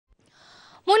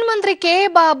മുഖ്യമന്ത്രി കെ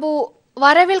ബാബു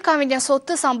വരവിൽ കവിഞ്ഞ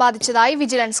സ്വത്ത് സമ്പാദിച്ചതായി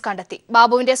വിജിലൻസ് കണ്ടെത്തി.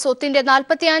 ബാബുവിന്റെ സ്വത്തിന്റെ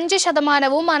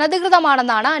 45%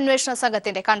 അനധികൃതമാണെന്നാണ് അന്വേഷണ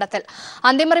സംഘത്തിന്റെ കണ്ടെത്തൽ.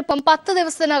 അന്തിമ റിപ്പോർട്ട് 10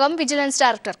 ദിവസത്തിനകം വിജിലൻസ്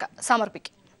ഡയറക്ടർക്ക്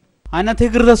സമർപ്പിക്കും.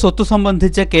 അനധികൃത സ്വത്ത്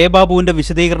സംബന്ധിച്ച കെ ബാബുവിന്റെ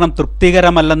വിശദീകരണം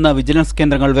തൃപ്തികരമല്ലെന്ന് വിജിലൻസ്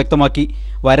കേന്ദ്രങ്ങൾ വ്യക്തമാക്കി.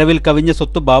 വരവിൽ കവിഞ്ഞ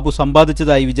സ്വത്ത് ബാബു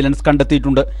സമ്പാദിച്ചതായി വിജിലൻസ്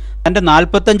കണ്ടെത്തിയിട്ടുണ്ട്. തന്റെ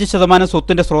 45%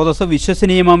 സ്വത്തിന്റെ സ്രോതസ്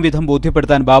വിശ്വസനീയമാം വിധം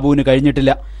ബോധ്യപ്പെടുത്താൻ ബാബുവിന്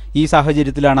കഴിഞ്ഞിട്ടില്ല. ഈ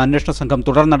സാഹചര്യത്തിലാണ് അന്വേഷണ സംഘം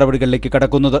തുടർ നടപടികളിലേക്ക്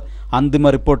കടക്കുന്നത്. അന്തിമ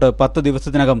റിപ്പോർട്ട് 10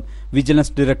 ദിവസത്തിനകം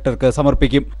വിജിലൻസ് ഡയറക്ടർക്ക്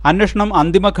സമർപ്പിക്കും. അന്വേഷണം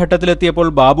അന്തിമഘട്ടത്തിലെത്തിയപ്പോൾ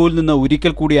ബാബുവിൽ നിന്ന്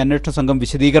ഒരിക്കൽ കൂടി അന്വേഷണ സംഘം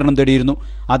വിശദീകരണം തേടിയിരുന്നു.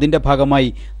 അതിന്റെ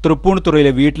ഭാഗമായി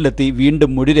തൃപ്പൂണിത്തുറയിലെ വീട്ടിലെത്തി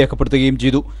വീണ്ടും മൊഴി രേഖപ്പെടുത്തുകയും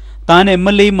ചെയ്തു. താൻ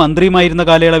MLAയും മന്ത്രിയുമായിരുന്ന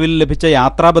കാലയളവിൽ ലഭിച്ച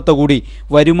യാത്രാബത്ത കൂടി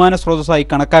വരുമാന സ്രോതസ്സായി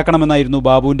കണക്കാക്കണമെന്നായിരുന്നു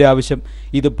ബാബുവിന്റെ ആവശ്യം.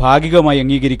 ഇത് ഭാഗികമായി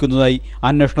അംഗീകരിക്കുന്നതായി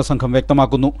അന്വേഷണ സംഘം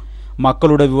വ്യക്തമാക്കുന്നു.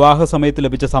 മക്കളുടെ വിവാഹ സമയത്ത്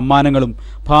ലഭിച്ച സമ്മാനങ്ങളും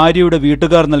ഭാര്യയുടെ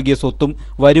വീട്ടുകാർ നൽകിയ സ്വത്തും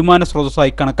വരുമാന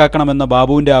സ്രോതസ്സായി കണക്കാക്കണമെന്ന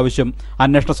ബാബുവിന്റെ ആവശ്യം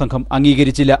അന്വേഷണ സംഘം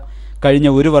അംഗീകരിച്ചില്ല. കഴിഞ്ഞ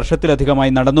 1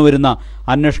 വർഷത്തിലധികമായി നടന്നുവരുന്ന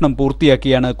അന്വേഷണം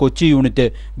പൂർത്തിയാക്കിയാണ് കൊച്ചി യൂണിറ്റ്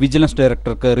വിജിലൻസ്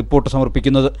ഡയറക്ടർക്ക് റിപ്പോർട്ട്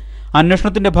സമർപ്പിക്കുന്നത്.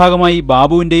 അന്വേഷണത്തിന്റെ ഭാഗമായി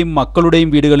ബാബുവിന്റെയും മക്കളുടെയും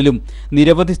വീടുകളിലും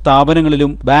നിരവധി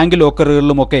സ്ഥാപനങ്ങളിലും ബാങ്ക്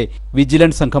ലോക്കറുകളിലുമൊക്കെ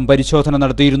വിജിലൻസ് സംഘം പരിശോധന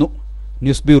നടത്തിയിരുന്നു.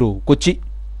 News bureau, Kochi.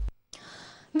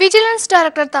 Vigilance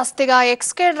director തസ്തിക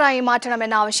എക്സ്കേഡറായി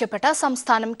മാറ്റണമെന്നാവശ്യപ്പെട്ട്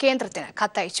സംസ്ഥാനം കേന്ദ്രത്തിന്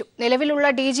കത്തയച്ചു. നിലവിലുള്ള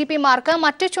DGPമാർക്ക്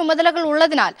മറ്റു ചുമതലകൾ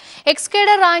ഉള്ളതിനാൽ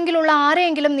എക്സ്കേഡർ റാങ്കിലുള്ള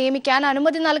ആരെയെങ്കിലും നിയമിക്കാൻ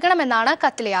അനുമതി നൽകണമെന്നാണ്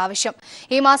കത്തിലെ ആവശ്യം.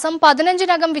 ഈ മാസം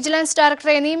 15-നകം വിജിലൻസ്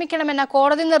ഡയറക്ടറെ നിയമിക്കണമെന്ന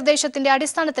കോടതി നിർദ്ദേശത്തിന്റെ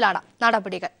അടിസ്ഥാനത്തിലാണ്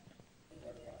നടപടികൾ.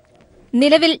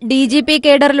 നിലവിൽ DGP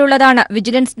കേഡറിലുള്ളതാണ്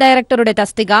വിജിലൻസ് ഡയറക്ടറുടെ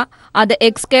തസ്തിക. അത്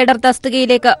എക്സ് കേഡർ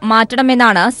തസ്തികയിലേക്ക്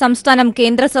മാറ്റണമെന്നാണ് സംസ്ഥാനം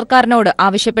കേന്ദ്ര സർക്കാരിനോട്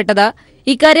ആവശ്യപ്പെട്ടത്.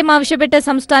 ഇക്കാര്യം ആവശ്യപ്പെട്ട്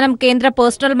സംസ്ഥാനം കേന്ദ്ര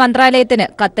പേഴ്സണൽ മന്ത്രാലയത്തിന്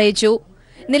കത്തയച്ചു.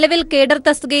 നിലവിൽ കേഡർ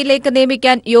തസ്തികയിലേക്ക്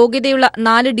നിയമിക്കാൻ യോഗ്യതയുള്ള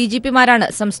 4 DGPമാരാണ്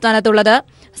സംസ്ഥാനത്തുള്ളത്.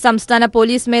 സംസ്ഥാന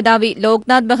പോലീസ് മേധാവി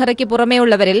ലോക്നാഥ് ബെഹ്റയ്ക്ക്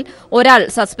പുറമെയുള്ളവരിൽ ഒരാൾ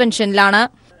സസ്പെൻഷനിലാണ്.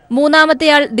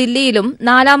 3-മത്തെയാൾ ദില്ലിയിലും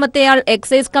 4-മത്തെയാൾ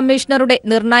എക്സൈസ് കമ്മീഷണറുടെ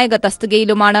നിർണായക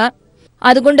തസ്തികയിലുമാണ്.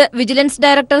 അതുകൊണ്ട് വിജിലൻസ്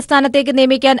ഡയറക്ടർ സ്ഥാനത്തേക്ക്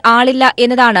നിയമിക്കാൻ ആളില്ല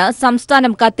എന്നതാണ്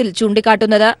സംസ്ഥാനം കത്തിൽ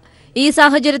ചൂണ്ടിക്കാട്ടുന്നത്. ഈ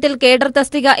സാഹചര്യത്തിൽ കേഡർ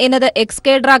തസ്തിക എന്നത് എക്സ്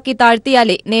കേഡറാക്കി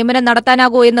താഴ്ത്തിയാലേ നിയമനം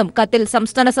നടത്താനാകൂ എന്നും കത്തിൽ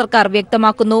സംസ്ഥാന സർക്കാർ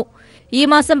വ്യക്തമാക്കുന്നു. ഈ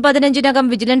മാസം 15-നകം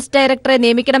വിജിലൻസ് ഡയറക്ടറെ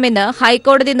നിയമിക്കണമെന്ന്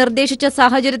ഹൈക്കോടതി നിർദ്ദേശിച്ച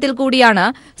സാഹചര്യത്തിൽ കൂടിയാണ്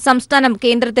സംസ്ഥാനം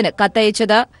കേന്ദ്രത്തിന്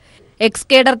കത്തയച്ചത്. എക്സ്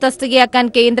കേഡർ തസ്തികയാക്കാൻ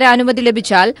കേന്ദ്ര അനുമതി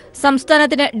ലഭിച്ചാൽ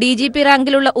സംസ്ഥാനത്തിന് DGP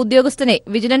റാങ്കിലുള്ള ഉദ്യോഗസ്ഥനെ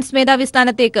വിജിലൻസ് മേധാവി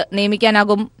സ്ഥാനത്തേക്ക്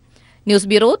നിയമിക്കാനാകും. News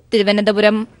bureau,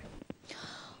 Thiruvananthapuram.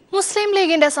 മുസ്ലിം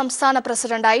ലീഗിന്റെ സംസ്ഥാന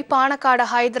പ്രസിഡന്റായി പാണക്കാട്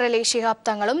ഹൈദരലി ശിഹാബ്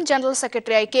തങ്ങളും ജനറൽ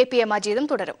സെക്രട്ടറിയായി KPA മജീദും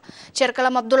തുടരും.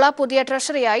 ചെർക്കളം അബ്ദുള്ള പുതിയ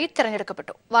ട്രഷറിയായി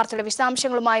തെരഞ്ഞെടുക്കപ്പെട്ടു. വാർത്തയുടെ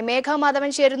വിശദാംശങ്ങളുമായി മേഘ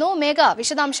മാധവൻ ചേരുന്നു. മേഘ,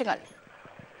 വിശദാംശങ്ങൾ.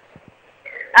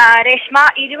 രേഷ്മ,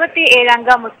 27-അംഗ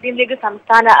മുസ്ലിം ലീഗ്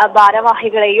സംസ്ഥാന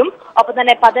ഭാരവാഹികളെയും ഒപ്പം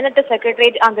തന്നെ 18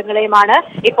 സെക്രട്ടേറിയറ്റ് അംഗങ്ങളെയുമാണ്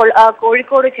ഇപ്പോൾ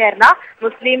കോഴിക്കോട് ചേർന്ന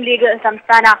മുസ്ലിം ലീഗ്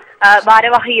സംസ്ഥാന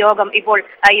ഭാരവാഹി യോഗം ഇപ്പോൾ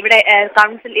ഇവിടെ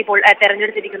കൗൺസിൽ ഇപ്പോൾ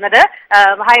തെരഞ്ഞെടുത്തിരിക്കുന്നത്.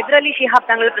 ഹൈദരലി ശിഹാബ്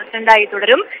തങ്ങൾ പ്രസിഡന്റായി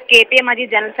തുടരും. KPA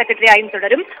മജീദ് ജനറൽ സെക്രട്ടറിയായും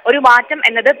തുടരും. ഒരു മാറ്റം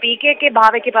എന്നത് PKK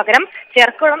ഭാവയ്ക്ക് പകരം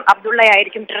ചെർക്കുളം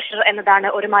അബ്ദുള്ളയായിരിക്കും ട്രഷറർ എന്നതാണ്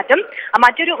ഒരു മാറ്റം.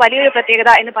 മറ്റൊരു വലിയൊരു പ്രത്യേകത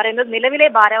എന്ന് പറയുന്നത് നിലവിലെ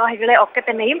ഭാരവാഹികളെ ഒക്കെ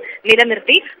തന്നെയും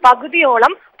നിലനിർത്തി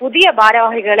പകുതിയോളം പുതിയ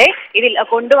ഭാരവാഹികളെ ഇതിൽ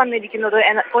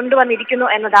കൊണ്ടുവന്നിരിക്കുന്നു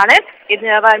എന്നതാണ്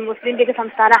മുസ്ലിം ലീഗ്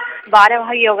സംസ്ഥാന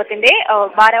ഭാരവാഹി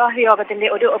യോഗത്തിന്റെ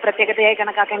ഒരു പ്രത്യേകതയായി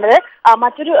കണക്കാക്കേണ്ടത്.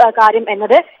 മറ്റൊരു കാര്യം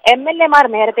എന്നത് MLAമാർ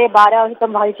നേരത്തെ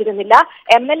ഭാരവാഹിത്വം വഹിച്ചിരുന്നില്ല.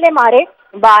 MLAമാരെ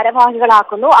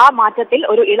ഭാരവാഹികളാക്കുന്നു. ആ മാറ്റത്തിൽ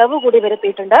ഒരു ഇളവ് കൂടി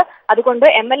വരുത്തിയിട്ടുണ്ട്. അതുകൊണ്ട്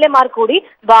MLAമാർ കൂടി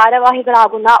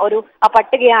ഭാരവാഹികളാകുന്ന ഒരു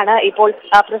പട്ടികയാണ് ഇപ്പോൾ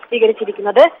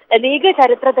പ്രസിദ്ധീകരിച്ചിരിക്കുന്നത്. ലീഗ്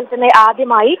ചരിത്രത്തിൽ തന്നെ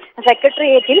ആദ്യമായി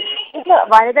സെക്രട്ടേറിയറ്റിൽ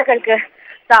വനിതകൾക്ക്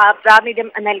പ്രാതിനിധ്യം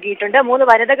നൽകിയിട്ടുണ്ട്. 3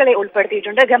 വനിതകളെ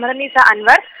ഉൾപ്പെടുത്തിയിട്ടുണ്ട്. Khamarunnisa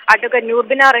Anwar, advocate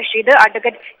Noorbina Rasheed,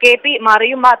 advocate KP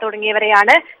Mariyumma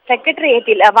തുടങ്ങിയവരെയാണ്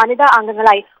സെക്രട്ടേറിയറ്റിൽ വനിതാ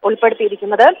അംഗങ്ങളായി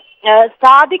ഉൾപ്പെടുത്തിയിരിക്കുന്നത്.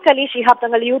 സാദിഖ് അലി ശിഹാബ്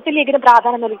തങ്ങൾ യൂത്ത് ലീഗിന്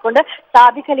പ്രാധാന്യം നൽകിക്കൊണ്ട്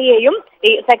സാദിഖ് അലിയെയും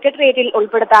ഈ സെക്രട്ടേറിയറ്റിൽ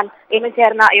ഉൾപ്പെടുത്താൻ ഇന്ന്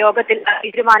ചേർന്ന യോഗത്തിൽ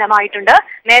തീരുമാനമായിട്ടുണ്ട്.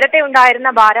 നേരത്തെ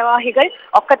ഉണ്ടായിരുന്ന ഭാരവാഹികൾ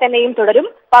ഒക്കെ തന്നെയും തുടരും.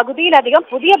 പകുതിയിലധികം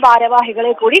പുതിയ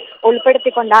ഭാരവാഹികളെ കൂടി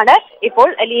ഉൾപ്പെടുത്തിക്കൊണ്ടാണ് ഇപ്പോൾ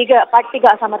ലീഗ്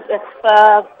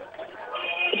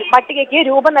പട്ടികയ്ക്ക്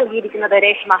രൂപം നൽകിയിരിക്കുന്നത്.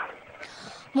 രേഷ്മ,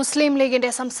 മുസ്ലിം ലീഗിന്റെ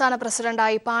സംസ്ഥാന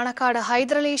പ്രസിഡന്റായി പാണക്കാട്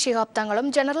ഹൈദരലി ശിഹാബ് തങ്ങളും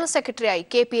ജനറൽ സെക്രട്ടറിയായി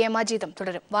KPA മജീദും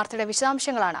തുടരും. വാർത്തയുടെ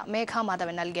വിശദാംശങ്ങളാണ് മേഘ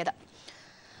മാധവൻ നൽകിയത്.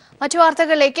 മറ്റു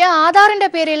വാർത്തകളിലേക്ക്. ആധാറിന്റെ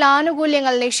പേരിൽ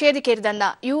ആനുകൂല്യങ്ങൾ നിഷേധിക്കരുതെന്ന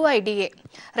UIDA.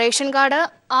 റേഷൻ കാർഡ്,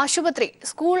 ആശുപത്രി,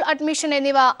 സ്കൂൾ അഡ്മിഷൻ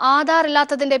എന്നിവ ആധാർ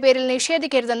ഇല്ലാത്തതിന്റെ പേരിൽ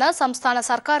നിഷേധിക്കരുതെന്ന് സംസ്ഥാന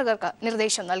സർക്കാരുകൾക്ക്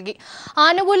നിർദ്ദേശം നൽകി.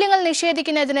 ആനുകൂല്യങ്ങൾ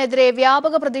നിഷേധിക്കുന്നതിനെതിരെ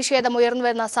വ്യാപക പ്രതിഷേധം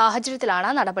ഉയർന്നുവരുന്ന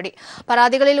സാഹചര്യത്തിലാണ് നടപടി.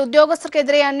 പരാതികളിൽ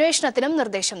ഉദ്യോഗസ്ഥർക്കെതിരെ അന്വേഷണത്തിനും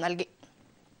നിർദ്ദേശം നൽകി.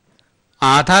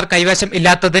 ആധാർ കൈവശം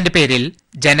ഇല്ലാത്തതിന്റെ പേരിൽ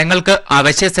ജനങ്ങൾക്ക്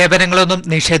അവശ്യ സേവനങ്ങളൊന്നും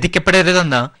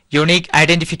നിഷേധിക്കപ്പെടരുതെന്ന് unique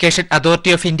identification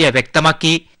authority of India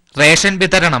വ്യക്തമാക്കി. റേഷൻ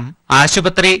വിതരണം,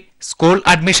 ആശുപത്രി, സ്കൂൾ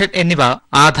അഡ്മിഷൻ എന്നിവ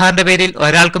ആധാറിന്റെ പേരിൽ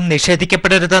ഒരാൾക്കും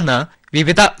നിഷേധിക്കപ്പെടരുതെന്ന്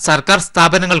വിവിധ സർക്കാർ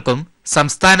സ്ഥാപനങ്ങൾക്കും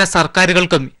സംസ്ഥാന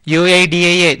സർക്കാരുകൾക്കും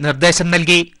UIDAI നിർദ്ദേശം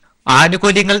നൽകി.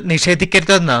 ആനുകൂല്യങ്ങൾ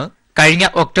നിഷേധിക്കരുതെന്ന് കഴിഞ്ഞ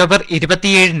ഒക്ടോബർ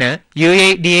 27-ന്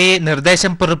UIDAI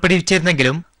നിർദ്ദേശം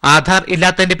പുറപ്പെടുവിച്ചിരുന്നെങ്കിലും ആധാർ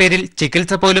ഇല്ലാത്തതിന്റെ പേരിൽ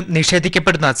ചികിത്സ പോലും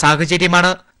നിഷേധിക്കപ്പെടുന്ന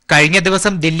സാഹചര്യമാണ്. കഴിഞ്ഞ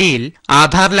ദിവസം ദില്ലിയിൽ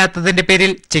ആധാറില്ലാത്തതിന്റെ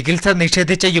പേരിൽ ചികിത്സ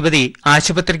നിഷേധിച്ച യുവതി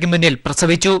ആശുപത്രിക്ക് മുന്നിൽ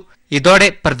പ്രസവിച്ചു. ഇതോടെ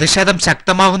പ്രതിഷേധം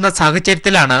ശക്തമാവുന്ന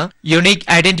സാഹചര്യത്തിലാണ് unique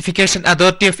identification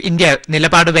authority of India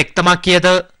നിലപാട്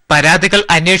വ്യക്തമാക്കിയത്. പരാതികൾ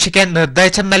അന്വേഷിക്കാൻ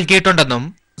നിർദ്ദേശം നൽകിയിട്ടുണ്ടെന്നും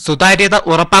സുതാര്യത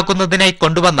ഉറപ്പാക്കുന്നതിനായി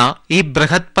കൊണ്ടുവന്ന ഈ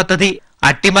ബൃഹത് പദ്ധതി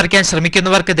അട്ടിമറിക്കാൻ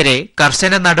ശ്രമിക്കുന്നവർക്കെതിരെ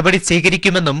കർശന നടപടി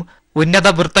സ്വീകരിക്കുമെന്നും ഉന്നത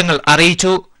വൃത്തങ്ങൾ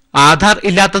അറിയിച്ചു. ആധാർ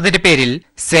ഇല്ലാത്തതിന്റെ പേരിൽ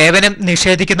സേവനം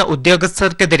നിഷേധിക്കുന്ന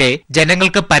ഉദ്യോഗസ്ഥർക്കെതിരെ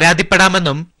ജനങ്ങൾക്ക്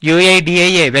പരാതിപ്പെടാമെന്നും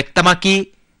UIDAI വ്യക്തമാക്കി.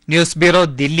 News bureau,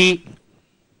 Delhi.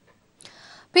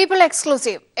 People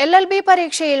exclusive. LLB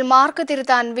പരീക്ഷയിൽ മാർക്ക്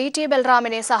തിരുത്താൻ VT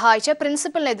ബൽറാമിനെ സഹായിച്ച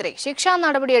പ്രിൻസിപ്പലിനെതിരെ ശിക്ഷാ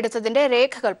നടപടിയെടുത്തതിന്റെ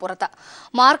രേഖകൾ പുറത്ത്.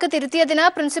 മാർക്ക് തിരുത്തിയതിന്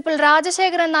പ്രിൻസിപ്പൽ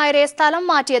രാജശേഖരൻ നായരെ സ്ഥലം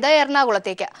മാറ്റിയത്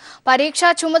എറണാകുളത്തേക്ക്. പരീക്ഷാ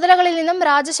ചുമതലകളിൽ നിന്നും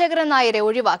രാജശേഖരൻ നായരെ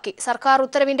ഒഴിവാക്കി. സർക്കാർ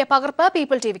ഉത്തരവിന്റെ പകർപ്പ്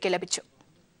പീപ്പിൾ TVക്ക് ലഭിച്ചു.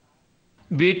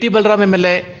 VT Balram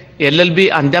MLA LLB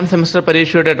 5ാം semester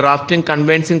പരീക്ഷയുടെ ഡ്രാഫ്റ്റിംഗ്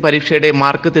കൺവെൻസിംഗ് പരീക്ഷയുടെ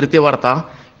മാർക്ക് തിരുത്തിയ വാർത്ത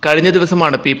കഴിഞ്ഞ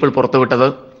ദിവസമാണ് പീപ്പിൾ പുറത്തുവിട്ടത്.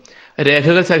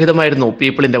 രേഖകൾ സഹിതമായിരുന്നു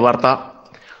പീപ്പിളിന്റെ വാർത്ത.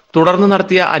 തുടർന്ന്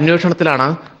നടത്തിയ അന്വേഷണത്തിലാണ്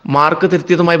മാർക്ക്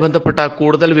തിരുത്തിയതുമായി ബന്ധപ്പെട്ട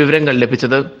കൂടുതൽ വിവരങ്ങൾ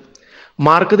ലഭിച്ചത്.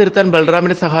 മാർക്ക് തിരുത്താൻ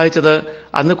ബൽറാമിനെ സഹായിച്ചത്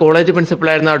അന്ന് കോളേജ്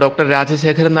പ്രിൻസിപ്പലായിരുന്ന ഡോക്ടർ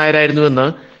രാജശേഖരൻ നായരായിരുന്നുവെന്ന്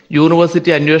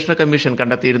യൂണിവേഴ്സിറ്റി അന്വേഷണ കമ്മീഷൻ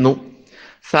കണ്ടെത്തിയിരുന്നു.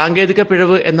 സാങ്കേതിക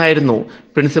പിഴവ് എന്നായിരുന്നു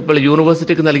പ്രിൻസിപ്പൽ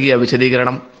യൂണിവേഴ്സിറ്റിക്ക് നൽകിയ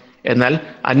വിശദീകരണം. എന്നാൽ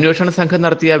അന്വേഷണ സംഘം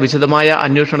നടത്തിയ വിശദമായ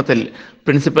അന്വേഷണത്തിൽ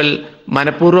പ്രിൻസിപ്പൽ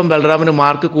മനഃപൂർവ്വം ബൽറാമിന്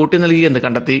മാർക്ക് കൂട്ടി നൽകിയെന്ന്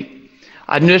കണ്ടെത്തി.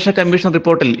 അന്വേഷണ കമ്മീഷൻ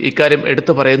റിപ്പോർട്ടിൽ ഇക്കാര്യം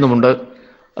എടുത്തു പറയുന്നുമുണ്ട്.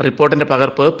 റിപ്പോർട്ടിന്റെ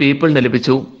പകർപ്പ് പീപ്പിളിന്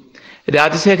ലഭിച്ചു.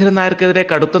 രാജശേഖരൻ നായർക്കെതിരെ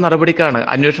കടുത്ത നടപടിക്കാണ്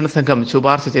അന്വേഷണ സംഘം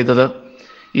ശുപാർശ ചെയ്തത്.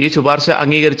 ഈ ശുപാർശ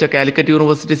അംഗീകരിച്ച കാലിക്കറ്റ്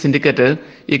യൂണിവേഴ്സിറ്റി സിൻഡിക്കേറ്റ്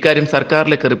ഇക്കാര്യം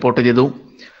സർക്കാരിലേക്ക് റിപ്പോർട്ട് ചെയ്തു.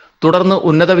 തുടർന്ന്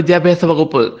ഉന്നത വിദ്യാഭ്യാസ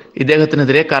വകുപ്പ്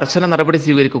ഇദ്ദേഹത്തിനെതിരെ കർശന നടപടി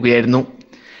സ്വീകരിക്കുകയായിരുന്നു.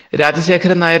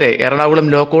 രാജശേഖരൻ നായരെ എറണാകുളം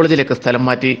ലോ കോളേജിലേക്ക് സ്ഥലം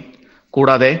മാറ്റി.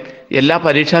 കൂടാതെ എല്ലാ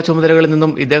പരീക്ഷാ ചുമതലകളിൽ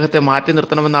നിന്നും ഇദ്ദേഹത്തെ മാറ്റി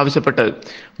നിർത്തണമെന്നാവശ്യപ്പെട്ട്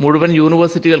മുഴുവൻ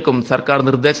യൂണിവേഴ്സിറ്റികൾക്കും സർക്കാർ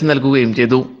നിർദ്ദേശം നൽകുകയും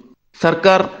ചെയ്തു.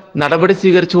 സർക്കാർ നടപടി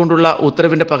സ്വീകരിച്ചുകൊണ്ടുള്ള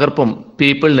ഉത്തരവിന്റെ പകർപ്പും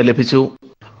പീപ്പിളിന് ലഭിച്ചു.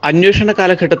 അന്വേഷണ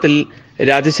കാലഘട്ടത്തിൽ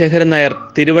രാജശേഖരൻ നായർ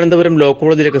തിരുവനന്തപുരം ലോ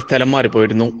കോളേജിലേക്ക് സ്ഥലം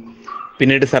മാറിപ്പോയിരുന്നു.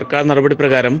 പിന്നീട് സർക്കാർ നടപടി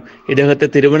പ്രകാരം ഇദ്ദേഹത്തെ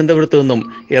തിരുവനന്തപുരത്ത് നിന്നും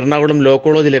എറണാകുളം ലോ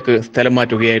കോളേജിലേക്ക് സ്ഥലം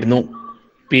മാറ്റുകയായിരുന്നു.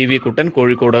 PV കുട്ടൻ,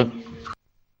 കോഴിക്കോട്.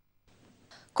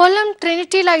 കൊല്ലം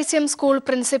ട്രിനിറ്റി ലൈസിയം സ്കൂൾ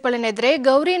പ്രിൻസിപ്പലിനെതിരെ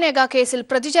ഗൗരി നെഗ കേസിൽ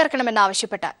പ്രതി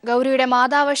ചേർക്കണമെന്നാവശ്യപ്പെട്ട് ഗൗരിയുടെ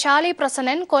മാതാവ് ഷാലി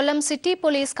പ്രസന്നൻ കൊല്ലം സിറ്റി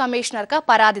പോലീസ് കമ്മീഷണർക്ക്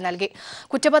പരാതി നൽകി.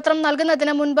 കുറ്റപത്രം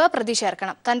നൽകുന്നതിന് മുൻപ് പ്രതി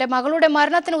ചേർക്കണം. തന്റെ മകളുടെ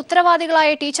മരണത്തിന്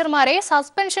ഉത്തരവാദികളായ ടീച്ചർമാരെ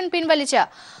സസ്പെൻഷൻ പിൻവലിച്ച്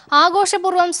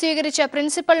ആഘോഷപൂർവ്വം സ്വീകരിച്ച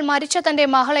പ്രിൻസിപ്പൽ മരിച്ച തന്റെ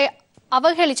മകളെ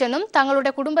അവഹേളിച്ചെന്നും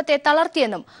തങ്ങളുടെ കുടുംബത്തെ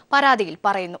തളർത്തിയെന്നും പരാതിയിൽ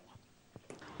പറയുന്നു.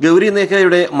 ഗൗരി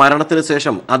നേഹയുടെ മരണത്തിന്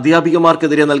ശേഷം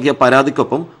അധ്യാപികമാർക്കെതിരെ നൽകിയ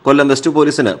പരാതിക്കൊപ്പം കൊല്ലം വെസ്റ്റ്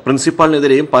പോലീസിന്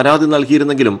പ്രിൻസിപ്പാളിനെതിരെയും പരാതി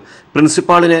നൽകിയിരുന്നെങ്കിലും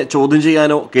പ്രിൻസിപ്പാളിനെ ചോദ്യം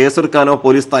ചെയ്യാനോ കേസെടുക്കാനോ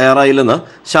പോലീസ് തയ്യാറായില്ലെന്ന്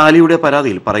ഷാലിയുടെ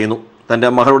പരാതിയിൽ പറയുന്നു. തന്റെ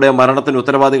മകളുടെ മരണത്തിന്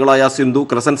ഉത്തരവാദികളായ സിന്ധു,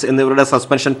 ക്രസൻസ് എന്നിവരുടെ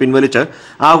സസ്പെൻഷൻ പിൻവലിച്ച്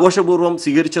ആഘോഷപൂർവ്വം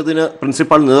സ്വീകരിച്ചതിന്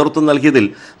പ്രിൻസിപ്പാൾ നേതൃത്വം നൽകിയതിൽ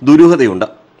ദുരൂഹതയുണ്ട്.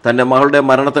 തന്റെ മകളുടെ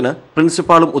മരണത്തിന്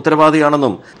പ്രിൻസിപ്പാളും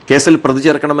ഉത്തരവാദിയാണെന്നും കേസിൽ പ്രതി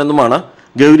ചേർക്കണമെന്നുമാണ്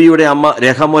ഗൗരിയുടെ അമ്മ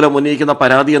രേഖാമൂലം ഉന്നയിക്കുന്ന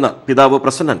പരാതിയെന്ന് പിതാവ്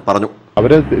പ്രസന്നൻ പറഞ്ഞു.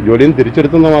 അവരെ ജോലിയും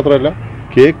തിരിച്ചെടുത്തെന്ന് മാത്രമല്ല,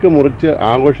 കേക്ക് മുറിച്ച്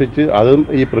ആഘോഷിച്ച് അതും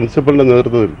ഈ പ്രിൻസിപ്പലിന്റെ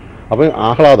നേതൃത്വത്തിൽ. അപ്പം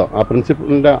ആഹ്ലാദം, ആ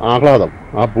പ്രിൻസിപ്പലിന്റെ ആഹ്ലാദം,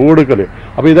 ആ പൂവെടുക്കൽ,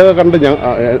 അപ്പോൾ ഇതൊക്കെ കണ്ട്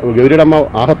ഗൗരിയുടെ അമ്മ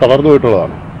ആകെ തളർന്നു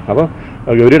പോയിട്ടുള്ളതാണ്. അപ്പം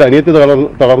ഗൗരിയുടെ അനിയത്തി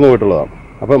തളർന്നു പോയിട്ടുള്ളതാണ്.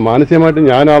 അപ്പം മാനസികമായിട്ട്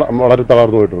ഞാൻ വളരെ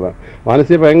തളർന്നു പോയിട്ടുള്ളതാണ്.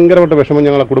 മാനസിക ഭയങ്കരമായിട്ട് വിഷമം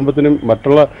ഞങ്ങളുടെ കുടുംബത്തിനും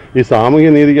മറ്റുള്ള ഈ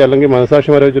സാമൂഹ്യ നീതിക്ക് അല്ലെങ്കിൽ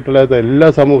മനസാക്ഷി മരവിച്ചിട്ടുള്ള എല്ലാ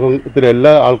സമൂഹത്തിലെ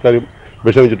എല്ലാ ആൾക്കാരും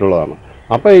വിഷമിച്ചിട്ടുള്ളതാണ്.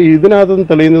 അപ്പം ഇതിനകത്ത്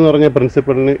തെളിയുന്നതെന്ന് പറഞ്ഞാൽ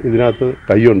പ്രിൻസിപ്പലിന് ഇതിനകത്ത്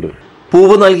കൈയുണ്ട്.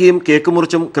 പൂവ് നൽകിയും കേക്ക്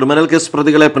മുറിച്ചും ക്രിമിനൽ കേസ്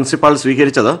പ്രതികളെ പ്രിൻസിപ്പാൾ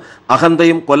സ്വീകരിച്ചത്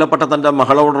അഹന്തയും കൊല്ലപ്പെട്ട തന്റെ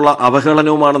മകളോടുള്ള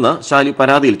അവഹേളനവുമാണെന്ന് ഷാലി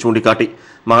പരാതിയിൽ ചൂണ്ടിക്കാട്ടി.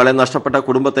 മകളെ നഷ്ടപ്പെട്ട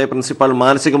കുടുംബത്തെ പ്രിൻസിപ്പാൾ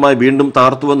മാനസികമായി വീണ്ടും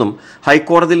തകർത്തുവെന്നും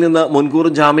ഹൈക്കോടതിയിൽ നിന്ന് മുൻകൂർ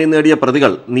ജാമ്യം നേടിയ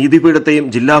പ്രതികൾ നീതിപീഠത്തെയും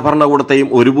ജില്ലാ ഭരണകൂടത്തെയും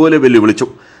ഒരുപോലെ വെല്ലുവിളിച്ചു.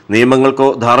 നിയമങ്ങൾക്കോ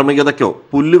ധാർമ്മികതയ്ക്കോ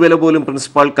പുല്ലുവില പോലും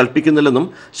പ്രിൻസിപ്പാൾ കൽപ്പിക്കുന്നില്ലെന്നും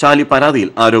ഷാലി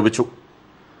പരാതിയിൽ ആരോപിച്ചു.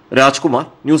 രാജ്കുമാർ,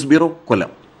 ന്യൂസ് ബ്യൂറോ,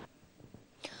 കൊല്ലം.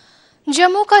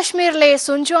 ജമ്മു കാശ്മീരിലെ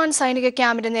സുൻജുവാൻ സൈനിക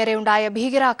ക്യാമ്പിന് നേരെയുണ്ടായ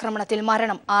ഭീകരാക്രമണത്തിൽ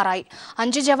മരണം 6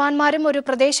 5 ജവാന്മാരും ഒരു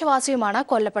പ്രദേശവാസിയുമാണ്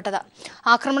കൊല്ലപ്പെട്ടത്.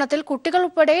 ആക്രമണത്തിൽ കുട്ടികൾ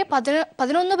ഉൾപ്പെടെ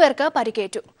 11 പേർക്ക്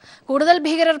പരിക്കേറ്റു. കൂടുതൽ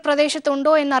ഭീകരർ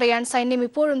പ്രദേശത്തുണ്ടോ എന്നറിയാൻ സൈന്യം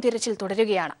ഇപ്പോഴും തിരച്ചിൽ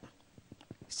തുടരുകയാണ്.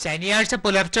 ശനിയാഴ്ച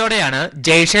പുലർച്ചോടെയാണ്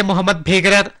ജെയ്ഷെ മുഹമ്മദ്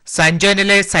ഭീകരർ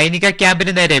സഞ്ജോനിലെ സൈനിക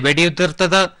ക്യാമ്പിന് നേരെ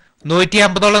വെടിയുതിർത്തത്.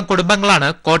 150ഓളം കുടുംബങ്ങളാണ്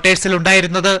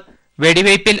ക്വാർട്ടേഴ്സിലുണ്ടായിരുന്നത്.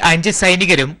 വെടിവയ്പിൽ 5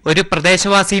 സൈനികരും ഒരു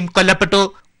പ്രദേശവാസിയും കൊല്ലപ്പെട്ടു.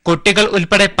 കുട്ടികൾ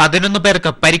ഉൾപ്പെടെ 11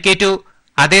 പേർക്ക് പരിക്കേറ്റു.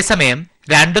 അതേസമയം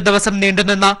 2 ദിവസം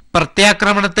നീണ്ടുനിന്ന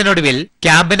പ്രത്യാക്രമണത്തിനൊടുവിൽ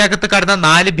ക്യാമ്പിനകത്ത് കടന്ന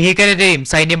 4 ഭീകരരെയും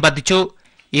സൈന്യം വധിച്ചു.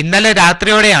 ഇന്നലെ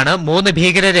രാത്രിയോടെയാണ് 3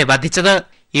 ഭീകരരെ വധിച്ചത്.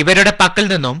 ഇവരുടെ പക്കൽ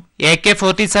നിന്നും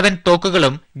AK-47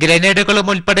 തോക്കുകളും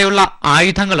ഗ്രനേഡുകളും ഉൾപ്പെടെയുള്ള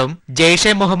ആയുധങ്ങളും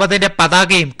ജെയ്ഷെ മുഹമ്മദിന്റെ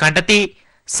പതാകയും കണ്ടെത്തി.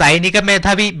 സൈനിക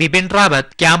മേധാവി ബിപിൻ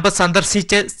റാവത്ത് ക്യാമ്പ്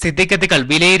സന്ദർശിച്ച് സ്ഥിതിഗതികൾ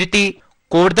വിലയിരുത്തി.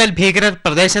 കൂടുതൽ ഭീകരർ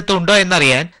പ്രദേശത്തുണ്ടോ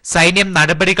എന്നറിയാൻ സൈന്യം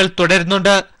നടപടികൾ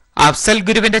തുടരുന്നുണ്ട്. അഫ്സൽ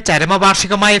ഗുരുവിന്റെ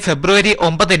ചരമവാർഷികമായ ഫെബ്രുവരി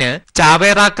 9-ന്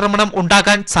ചാവേറാക്രമണം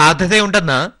ഉണ്ടാകാൻ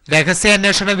സാധ്യതയുണ്ടെന്ന്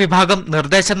രഹസ്യാന്വേഷണ വിഭാഗം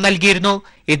നിർദ്ദേശം നൽകിയിരുന്നു.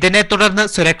 ഇതിനെ തുടർന്ന്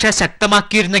സുരക്ഷ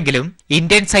ശക്തമാക്കിയിരുന്നെങ്കിലും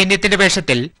ഇന്ത്യൻ സൈന്യത്തിന്റെ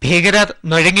വേഷത്തിൽ ഭീകരർ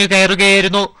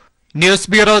നുഴഞ്ഞുകയറുകയായിരുന്നു.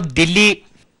 News bureau, Delhi.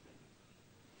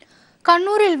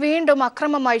 കണ്ണൂരിൽ വീണ്ടും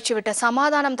അക്രമം അഴിച്ചുവിട്ട്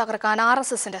സമാധാനം തകർക്കാൻ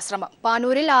RSSന്റെ ശ്രമം.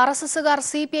 പാനൂരിൽ RSSകാർ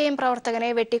CPIM പ്രവർത്തകനെ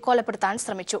വെട്ടിക്കൊലപ്പെടുത്താൻ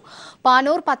ശ്രമിച്ചു.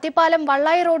 പാനൂർ പത്തിപ്പാലം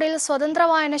വള്ളായി റോഡിൽ സ്വതന്ത്ര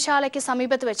വായനശാലയ്ക്ക്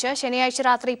സമീപത്ത് വെച്ച് ശനിയാഴ്ച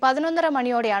രാത്രി 11:30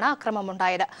 മണിയോടെയാണ്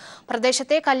അക്രമമുണ്ടായത്.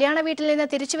 പ്രദേശത്തെ കല്യാണ വീട്ടിൽ നിന്ന്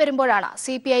തിരിച്ചു വരുമ്പോഴാണ്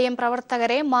CPIM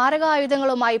പ്രവർത്തകരെ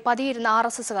മാരകായുധങ്ങളുമായി പതിയിരുന്ന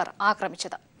RSSകാർ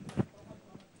ആക്രമിച്ചത്.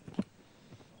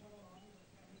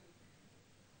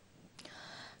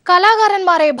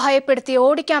 കലാകാരന്മാരെ ഭയപ്പെടുത്തി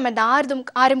ഓടിക്കാമെന്ന്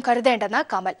ആരും കരുതേണ്ടെന്ന്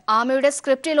കമൽ. ആമയുടെ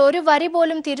സ്ക്രിപ്റ്റിൽ ഒരു വരി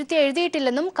പോലും തിരുത്തി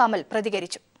എഴുതിയിട്ടില്ലെന്നും കമൽ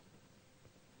പ്രതികരിച്ചു.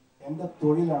 എന്റെ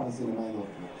തൊഴിലാണ് സിനിമ എന്ന്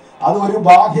പറയുന്നത്. അത് ഒരു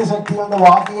ബാഹ്യശക്തികളുടെ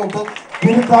വാക്ക് കേട്ട്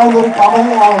തിരുത്താവുന്ന ഒരു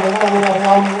കമലാണ്. നിങ്ങൾ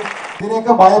അറിയാവുന്നത്.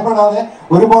 ഇതിനെയൊക്കെ ഭയപ്പെടാതെ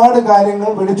ഒരുപാട്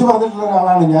കാര്യങ്ങൾ വിളിച്ചു പറഞ്ഞിട്ടുള്ള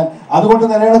ഒരാളാണ് ഞാൻ. അതുകൊണ്ട്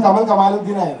തന്നെയാണ് കമൽ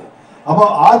കമാലുദ്ദീനായത്. അപ്പൊ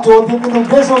ആ ചോദ്യത്തിന്റെ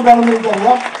ഉദ്ദേശം എന്താണെന്ന്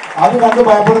എനിക്കറിയാം. അത് കണ്ട്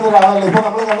ഭയപ്പെടുന്ന ഒരാളല്ല. ഇപ്പൊ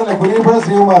നമ്മൾ കണ്ടല്ലേ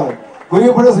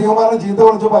കുരിയപ്പുഴ ശ്രീകുമാറിനെ ചീത്ത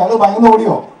വിളിച്ചപ്പോൾ അയാൾ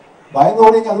ഭയന്നോടിയോ?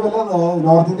 ഭയന്നോടിയെങ്കിൽ അത് വല്ല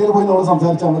നോർത്ത് ഇന്ത്യയിൽ പോയി നമ്മൾ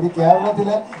സംസാരിച്ചാൽ മതി.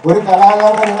 കേരളത്തിലെ ഒരു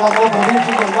കലാകാരനെ നിങ്ങൾ അങ്ങനെ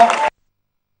പ്രതീക്ഷിക്കില്ല.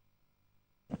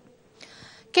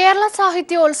 കേരള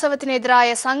സാഹിത്യോത്സവത്തിനെതിരായ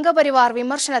സംഘപരിവാർ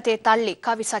വിമർശനത്തെ തള്ളി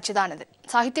കവി സച്ചിദാനന്ദൻ.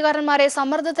 സാഹിത്യകാരന്മാരെ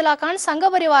സമ്മർദ്ദത്തിലാക്കാൻ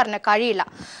സംഘപരിവാറിന് കഴിയില്ല.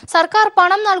 സർക്കാർ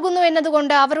പണം നൽകുന്നു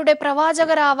എന്നതുകൊണ്ട് അവരുടെ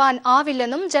പ്രവാചകരാവാൻ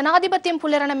ആവില്ലെന്നും ജനാധിപത്യം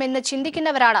പുലരണമെന്ന്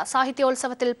ചിന്തിക്കുന്നവരാണ്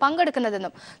സാഹിത്യോത്സവത്തിൽ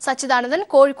പങ്കെടുക്കുന്നതെന്നും സച്ചിദാനന്ദൻ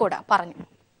കോഴിക്കോട് പറഞ്ഞു.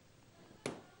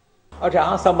 പക്ഷെ ആ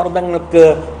സമ്മർദ്ദങ്ങൾക്ക്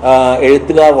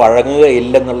എഴുത്തുകാർ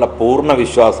വഴങ്ങുകയില്ലെന്നുള്ള പൂർണ്ണ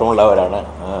വിശ്വാസമുള്ളവരാണ്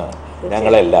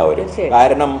ഞങ്ങളെല്ലാവരും.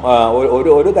 കാരണം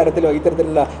ഒരു തരത്തിലോ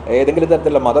ഇത്തരത്തിലുള്ള ഏതെങ്കിലും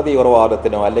തരത്തിലുള്ള മത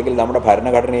തീവ്രവാദത്തിനോ അല്ലെങ്കിൽ നമ്മുടെ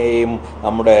ഭരണഘടനയെയും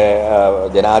നമ്മുടെ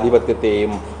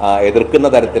ജനാധിപത്യത്തെയും എതിർക്കുന്ന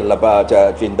തരത്തിലുള്ള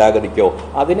ചിന്താഗതിക്കോ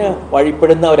അതിന്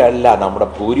വഴിപ്പെടുന്നവരല്ല നമ്മുടെ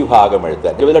ഭൂരിഭാഗം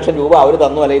എഴുത്തുകാർ. 20 ലക്ഷം രൂപ അവർ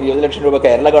തന്നു, അല്ലെങ്കിൽ 20 ലക്ഷം രൂപ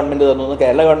കേരള ഗവൺമെന്റ് തന്നു,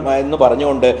 കേരള ഗവൺമെന്റ് എന്ന്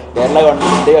പറഞ്ഞുകൊണ്ട് കേരള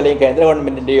ഗവൺമെന്റിന്റെയോ അല്ലെങ്കിൽ കേന്ദ്ര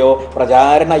ഗവൺമെന്റിന്റെയോ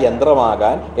പ്രചാരണ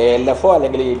യന്ത്രമാകാൻ KLF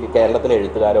അല്ലെങ്കിൽ ഈ കേരളത്തിലെ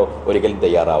എഴുത്തുകാരോ ഒരിക്കലും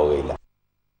തയ്യാറാവുകയില്ല.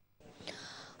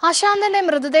 അശാന്തന്റെ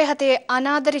മൃതദേഹത്തെ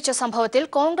അനാദരിച്ച സംഭവത്തിൽ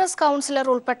കോൺഗ്രസ് കൌൺസിലർ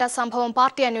ഉൾപ്പെട്ട സംഭവം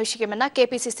പാർട്ടി അന്വേഷിക്കുമെന്ന്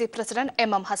KPCC പ്രസിഡന്റ്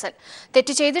MM ഹസൻ.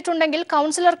 തെറ്റ് ചെയ്തിട്ടുണ്ടെങ്കിൽ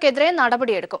കൌൺസിലർക്കെതിരെ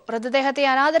നടപടിയെടുക്കും. മൃതദേഹത്തെ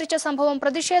അനാദരിച്ച സംഭവം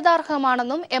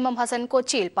പ്രതിഷേധാർഹമാണെന്നും MM ഹസൻ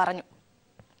കൊച്ചിയിൽ പറഞ്ഞു.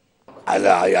 അല്ല,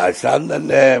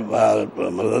 അശാന്തന്റെ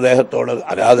മൃതദേഹത്തോട്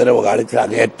അനാദരവ് കാണിച്ച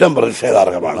അങ്ങേറ്റം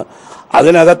പ്രതിഷേധാർഹമാണ്.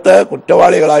 അതിനകത്ത്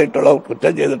കുറ്റവാളികളായിട്ടുള്ള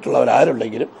കുറ്റം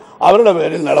ചെയ്തിട്ടുള്ളവരാരുണ്ടെങ്കിലും അവരുടെ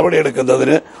പേരിൽ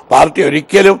നടപടിയെടുക്കുന്നതിന് പാർട്ടി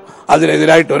ഒരിക്കലും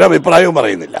അതിനെതിരായിട്ട് ഒരു അഭിപ്രായവും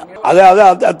പറയുന്നില്ല.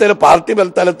 അത്തരം പാർട്ടി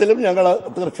തലത്തിലും ഞങ്ങൾ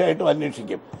തീർച്ചയായിട്ടും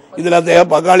അന്വേഷിക്കും. ഇതിൽ അദ്ദേഹം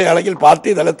പങ്കാളിയാണെങ്കിൽ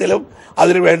പാർട്ടി തലത്തിലും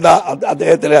അതിനുവേണ്ട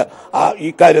അദ്ദേഹത്തിന്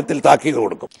ഈ കാര്യത്തിൽ താക്കീത്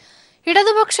കൊടുക്കും.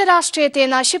 ഇടതുപക്ഷ രാഷ്ട്രീയത്തെ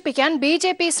നശിപ്പിക്കാൻ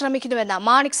BJP ശ്രമിക്കുന്നുവെന്ന്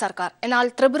മാണിക് സർക്കാർ. എന്നാൽ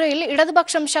ത്രിപുരയിൽ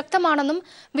ഇടതുപക്ഷം ശക്തമാണെന്നും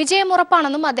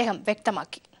വിജയമുറപ്പാണെന്നും അദ്ദേഹം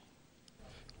വ്യക്തമാക്കി.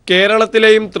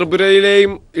 കേരളത്തിലെയും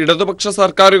ത്രിപുരയിലെയും ഇടതുപക്ഷ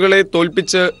സർക്കാരുകളെ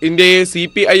തോൽപ്പിച്ച് ഇന്ത്യയെ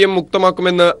CPIM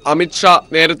മുക്തമാക്കുമെന്ന് അമിത്ഷാ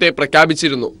നേരത്തെ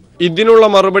പ്രഖ്യാപിച്ചിരുന്നു. ഇതിനുള്ള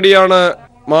മറുപടിയാണ്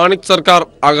മാണിക് സർക്കാർ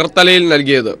അഗർത്തലയിൽ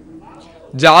നൽകിയത്.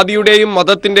 ജാതിയുടെയും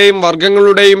മതത്തിന്റെയും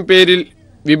വർഗങ്ങളുടെയും പേരിൽ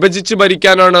വിഭജിച്ച്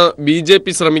ഭരിക്കാനാണ് BJP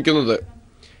ശ്രമിക്കുന്നത്.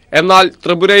 എന്നാൽ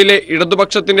ത്രിപുരയിലെ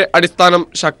ഇടതുപക്ഷത്തിന്റെ അടിസ്ഥാനം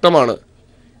ശക്തമാണ്.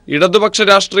 ഇടതുപക്ഷ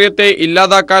രാഷ്ട്രീയത്തെ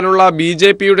ഇല്ലാതാക്കാനുള്ള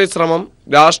BJPയുടെ ശ്രമം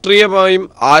രാഷ്ട്രീയമായും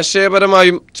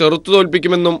ആശയപരമായും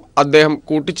ചെറുത്തുതോൽപ്പിക്കുമെന്നും അദ്ദേഹം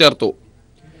കൂട്ടിച്ചേർത്തു.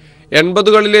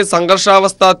 80കളിലെ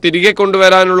സംഘർഷാവസ്ഥ തിരികെ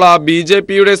കൊണ്ടുവരാനുള്ള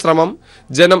BJPയുടെ ശ്രമം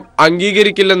ജനം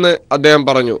അംഗീകരിക്കില്ലെന്ന് അദ്ദേഹം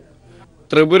പറഞ്ഞു.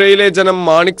 ത്രിപുരയിലെ ജനം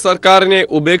മാണിക് സർക്കാരിനെ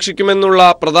ഉപേക്ഷിക്കുമെന്നുള്ള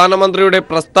പ്രധാനമന്ത്രിയുടെ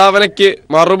പ്രസ്താവനയ്ക്ക്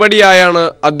മറുപടിയായാണ്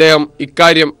അദ്ദേഹം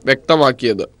ഇക്കാര്യം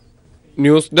വ്യക്തമാക്കിയത്.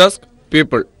 News desk,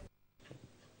 people.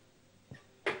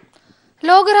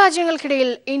 ലോകരാജ്യങ്ങൾക്കിടയിൽ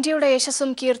ഇന്ത്യയുടെ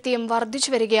യശസ്സും കീർത്തിയും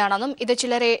വർദ്ധിച്ചു വരികയാണെന്നും ഇത്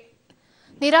ചിലരെ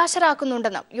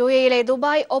നിരാശരാക്കുന്നുണ്ടെന്നും യുഎഇയിലെ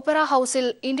ദുബായ് ഓപ്പറ ഹൌസിൽ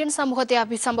ഇന്ത്യൻ സമൂഹത്തെ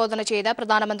അഭിസംബോധന ചെയ്ത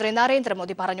പ്രധാനമന്ത്രി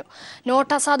നരേന്ദ്രമോദി പറഞ്ഞു.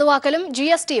 നോട്ട് അസാധുവാക്കലും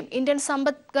ജിഎസ്ടിയും ഇന്ത്യൻ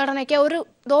സമ്പദ്ഘടനയ്ക്ക് ഒരു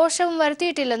ദോഷവും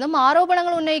വരുത്തിയിട്ടില്ലെന്നും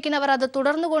ആരോപണങ്ങൾ ഉന്നയിക്കുന്നവർ അത്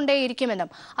തുടർന്നുകൊണ്ടേയിരിക്കുമെന്നും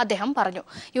അദ്ദേഹം പറഞ്ഞു.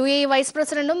 യുഎഇ വൈസ്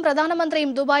പ്രസിഡന്റും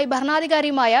പ്രധാനമന്ത്രിയും Dubai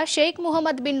ഭരണാധികാരിയുമായ Sheikh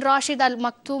Muhammad bin Rashid അൽ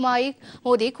മക്തൂമായി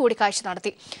മോദി കൂടിക്കാഴ്ച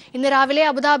നടത്തി. ഇന്ന് രാവിലെ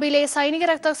അബുദാബിയിലെ സൈനിക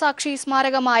രക്തസാക്ഷി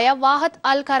സ്മാരകമായ വാഹത്ത്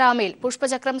അൽ കരാമയിൽ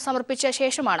പുഷ്പചക്രം സമർപ്പിച്ച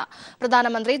ശേഷമാണ്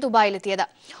പ്രധാനമന്ത്രി ദുബായിലെത്തിയത്.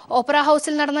 ഓപ്പറ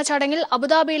ഹൌസിൽ നടന്ന ചടങ്ങിൽ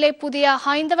അബുദാബിയിലെ പുതിയ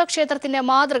ഹൈന്ദവ ക്ഷേത്രത്തിന്റെ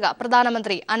മാതൃക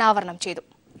പ്രധാനമന്ത്രി അനാവരണം ചെയ്തു.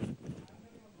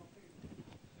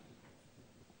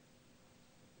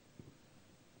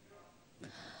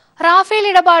 റാഫേൽ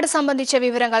ഇടപാട് സംബന്ധിച്ച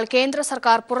വിവരങ്ങൾ കേന്ദ്ര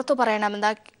സർക്കാർ പുറത്തു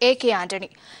പറയണമെന്ന് എ.കെ. ആന്റണി.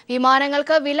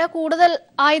 വിമാനങ്ങൾക്ക് വില കൂടുതൽ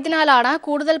ആയതിനാലാണ്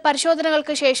കൂടുതൽ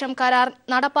പരിശോധനകൾക്ക് ശേഷം കരാർ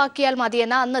നടപ്പാക്കിയാൽ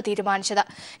മതിയെന്ന് അന്ന് തീരുമാനിച്ചത്.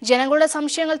 ജനങ്ങളുടെ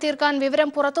സംശയങ്ങൾ തീർക്കാൻ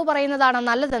വിവരം പുറത്തു പറയുന്നതാണ്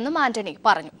നല്ലതെന്നും ആന്റണി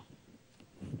പറഞ്ഞു.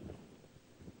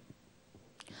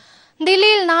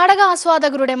 ദില്ലിയിൽ നാടക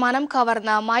ആസ്വാദകരുടെ മനം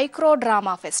കവർന്ന മൈക്രോ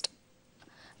ഡ്രാമ ഫെസ്റ്റ്.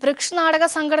 വൃക്ഷ് നാടക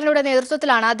സംഘടനയുടെ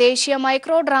നേതൃത്വത്തിലാണ് ദേശീയ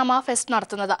മൈക്രോ ഡ്രാമ ഫെസ്റ്റ്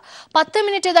നടത്തുന്നത്. 10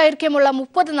 മിനിറ്റ് ദൈർഘ്യമുള്ള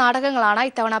 30 നാടകങ്ങളാണ്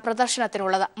ഇത്തവണ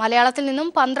പ്രദർശനത്തിനുള്ളത്. മലയാളത്തിൽ നിന്നും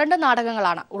 12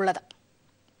 നാടകങ്ങളാണ് ഉള്ളത്.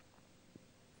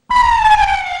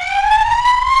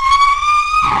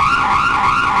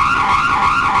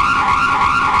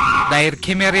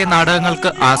 ദൈർഘ്യമേറിയ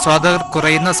നാടകങ്ങൾക്ക് ആസ്വാദകർ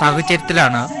കുറയുന്ന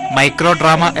സാഹചര്യത്തിലാണ് മൈക്രോ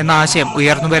ഡ്രാമ എന്ന ആശയം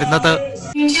ഉയർന്നുവരുന്നത്.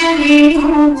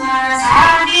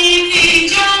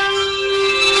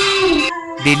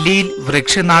 ദില്ലിയിൽ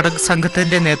വൃക്ഷ നാടക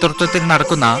സംഘത്തിന്റെ നേതൃത്വത്തിൽ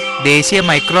നടക്കുന്ന ദേശീയ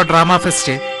മൈക്രോ ഡ്രാമ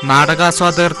ഫെസ്റ്റ്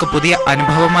നാടകാസ്വാദകർക്ക് പുതിയ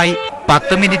അനുഭവമായി.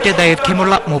 10 മിനിറ്റ്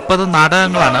ദൈർഘ്യമുള്ള 30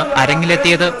 നാടകങ്ങളാണ്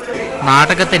അരങ്ങിലെത്തിയത്.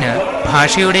 നാടകത്തിന്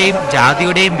ഭാഷയുടെയും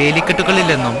ജാതിയുടെയും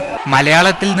വേലിക്കെട്ടുകളില്ലെന്നും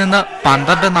മലയാളത്തിൽ നിന്ന്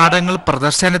 12 നാടകങ്ങൾ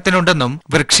പ്രദർശനത്തിനുണ്ടെന്നും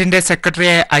വൃക്ഷിന്റെ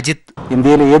സെക്രട്ടറിയായ അജിത്.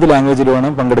 ഇന്ത്യയിൽ ഏത് ലാംഗ്വേജിൽ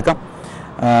വേണം പങ്കെടുക്കാം.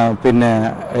 പിന്നെ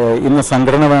ഇന്ന്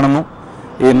സംഘടന വേണമെന്നോ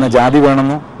ഇന്ന് ജാതി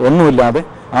വേണമെന്നോ ഒന്നുമില്ലാതെ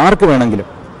ആർക്ക് വേണമെങ്കിലും,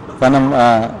 കാരണം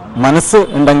മനസ്സ്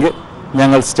ഉണ്ടെങ്കിൽ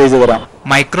ഞങ്ങൾ സ്റ്റേജ് തരാം.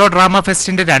 Micro drama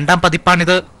ഫെസ്റ്റിന്റെ 2ാം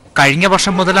പതിപ്പാണിത്. കഴിഞ്ഞ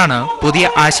വർഷം മുതലാണ് പുതിയ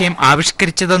ആശയം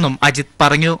ആവിഷ്കരിച്ചതെന്നും അജിത്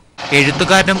പറഞ്ഞു.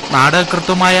 എഴുത്തുകാരനും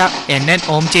നാടകകൃത്തുമായ NN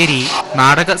ഓംചേരി,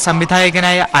 നാടക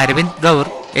സംവിധായകനായ അരവിന്ദ് ഗൗർ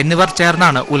എന്നിവർ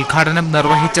ചേർന്നാണ് ഉദ്ഘാടനം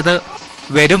നിർവഹിച്ചത്.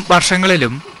 വരും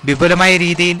വർഷങ്ങളിലും വിപുലമായ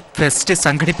രീതിയിൽ ഫെസ്റ്റ്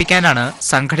സംഘടിപ്പിക്കാനാണ്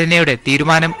സംഘടനയുടെ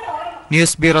തീരുമാനം.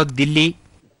 News bureau, Delhi.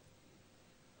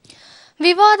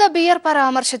 വിവാദ ബിയർ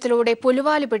പരാമർശത്തിലൂടെ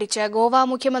പുലുവാലി പിടിച്ച് ഗോവ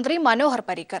മുഖ്യമന്ത്രി മനോഹർ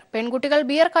പരീക്കർ. പെൺകുട്ടികൾ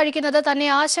ബിയർ കഴിക്കുന്നത് തന്നെ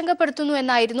ആശങ്കപ്പെടുത്തുന്നു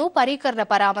എന്നായിരുന്നു പരീക്കറിന്റെ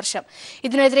പരാമർശം.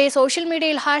 ഇതിനെതിരെ സോഷ്യൽ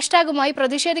മീഡിയയിൽ ഹാഷ്ടാഗുമായി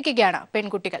പ്രതിഷേധിക്കുകയാണ്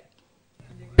പെൺകുട്ടികൾ.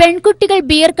 പെൺകുട്ടികൾ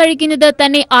ബിയർ കഴിക്കുന്നത്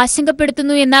തന്നെ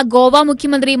ആശങ്കപ്പെടുത്തുന്നു എന്ന ഗോവ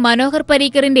മുഖ്യമന്ത്രി മനോഹർ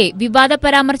പരീക്കറിന്റെ വിവാദ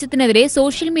പരാമർശത്തിനെതിരെ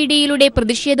സോഷ്യൽ മീഡിയയിലൂടെ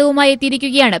പ്രതിഷേധവുമായി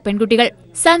എത്തിയിരിക്കുകയാണ് പെൺകുട്ടികൾ.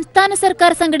 സംസ്ഥാന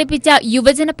സർക്കാർ സംഘടിപ്പിച്ച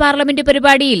യുവജന പാർലമെന്റ്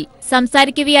പരിപാടിയിൽ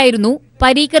സംസാരിക്കവെയായിരുന്നു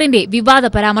പരീക്കറിന്റെ വിവാദ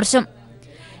പരാമർശം.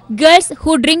 ഗേൾസ്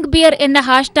ഹു ഡ്രിങ്ക് ബിയർ എന്ന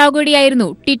ഹാഷ്ടാഗോടെയായിരുന്നു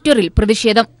ട്വിറ്ററിൽ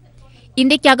പ്രതിഷേധം.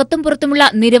 ഇന്ത്യക്കകത്തും പുറത്തുമുള്ള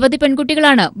നിരവധി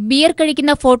പെൺകുട്ടികളാണ് ബിയർ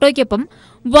കഴിക്കുന്ന ഫോട്ടോയ്ക്കൊപ്പം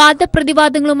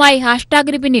വാദപ്രതിവാദങ്ങളുമായി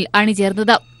ഹാഷ്ടാഗിന് പിന്നിൽ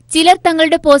അണിചേർന്നത്. ചിലർ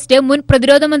തങ്ങളുടെ പോസ്റ്റ് മുൻ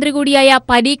പ്രതിരോധ മന്ത്രി കൂടിയായ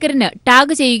പരീക്കറിന്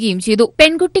ടാഗ് ചെയ്യുകയും ചെയ്തു.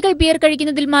 പെൺകുട്ടികൾ ബിയർ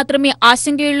കഴിക്കുന്നതിൽ മാത്രമേ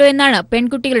ആശങ്കയുള്ളൂ എന്നാണ്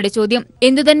പെൺകുട്ടികളുടെ ചോദ്യം.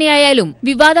 എന്തുതന്നെയായാലും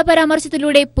വിവാദ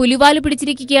പരാമർശത്തിലൂടെ പുലിവാലു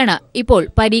പിടിച്ചിരിക്കുകയാണ് ഇപ്പോൾ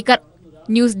പരീക്കർ.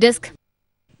 News desk.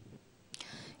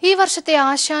 ഈ വർഷത്തെ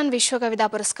ആശാൻ വിശ്വകവിതാ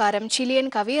പുരസ്കാരം ചിലിയൻ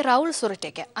കവി റൗൾ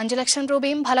സുറിറ്റയ്ക്ക്. 5 ലക്ഷം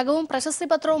രൂപയും ഫലകവും പ്രശസ്തി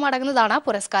പത്രവും അടങ്ങുന്നതാണ്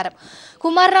പുരസ്കാരം.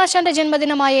 കുമാരനാശാന്റെ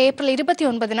ജന്മദിനമായ ഏപ്രിൽ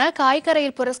 29-ന്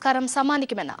കായ്ക്കരയിൽ പുരസ്കാരം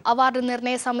സമ്മാനിക്കുമെന്ന് അവാർഡ്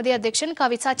നിർണയ സമിതി അധ്യക്ഷൻ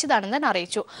കവി സച്ചിദാനന്ദൻ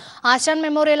അറിയിച്ചു. ആശാൻ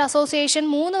മെമ്മോറിയൽ അസോസിയേഷൻ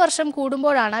 3 വർഷം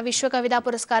കൂടുമ്പോഴാണ് വിശ്വകവിതാ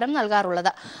പുരസ്കാരം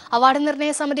നൽകാറുള്ളത്. അവാർഡ്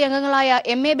നിർണയ സമിതി അംഗങ്ങളായ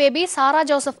MA ബേബി, സാറ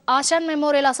ജോസഫ്, ആശാൻ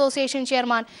memorial association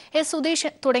chairman S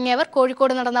Sudheesh തുടങ്ങിയവർ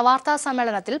കോഴിക്കോട് നടന്ന വാർത്താ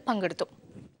സമ്മേളനത്തിൽ പങ്കെടുത്തു.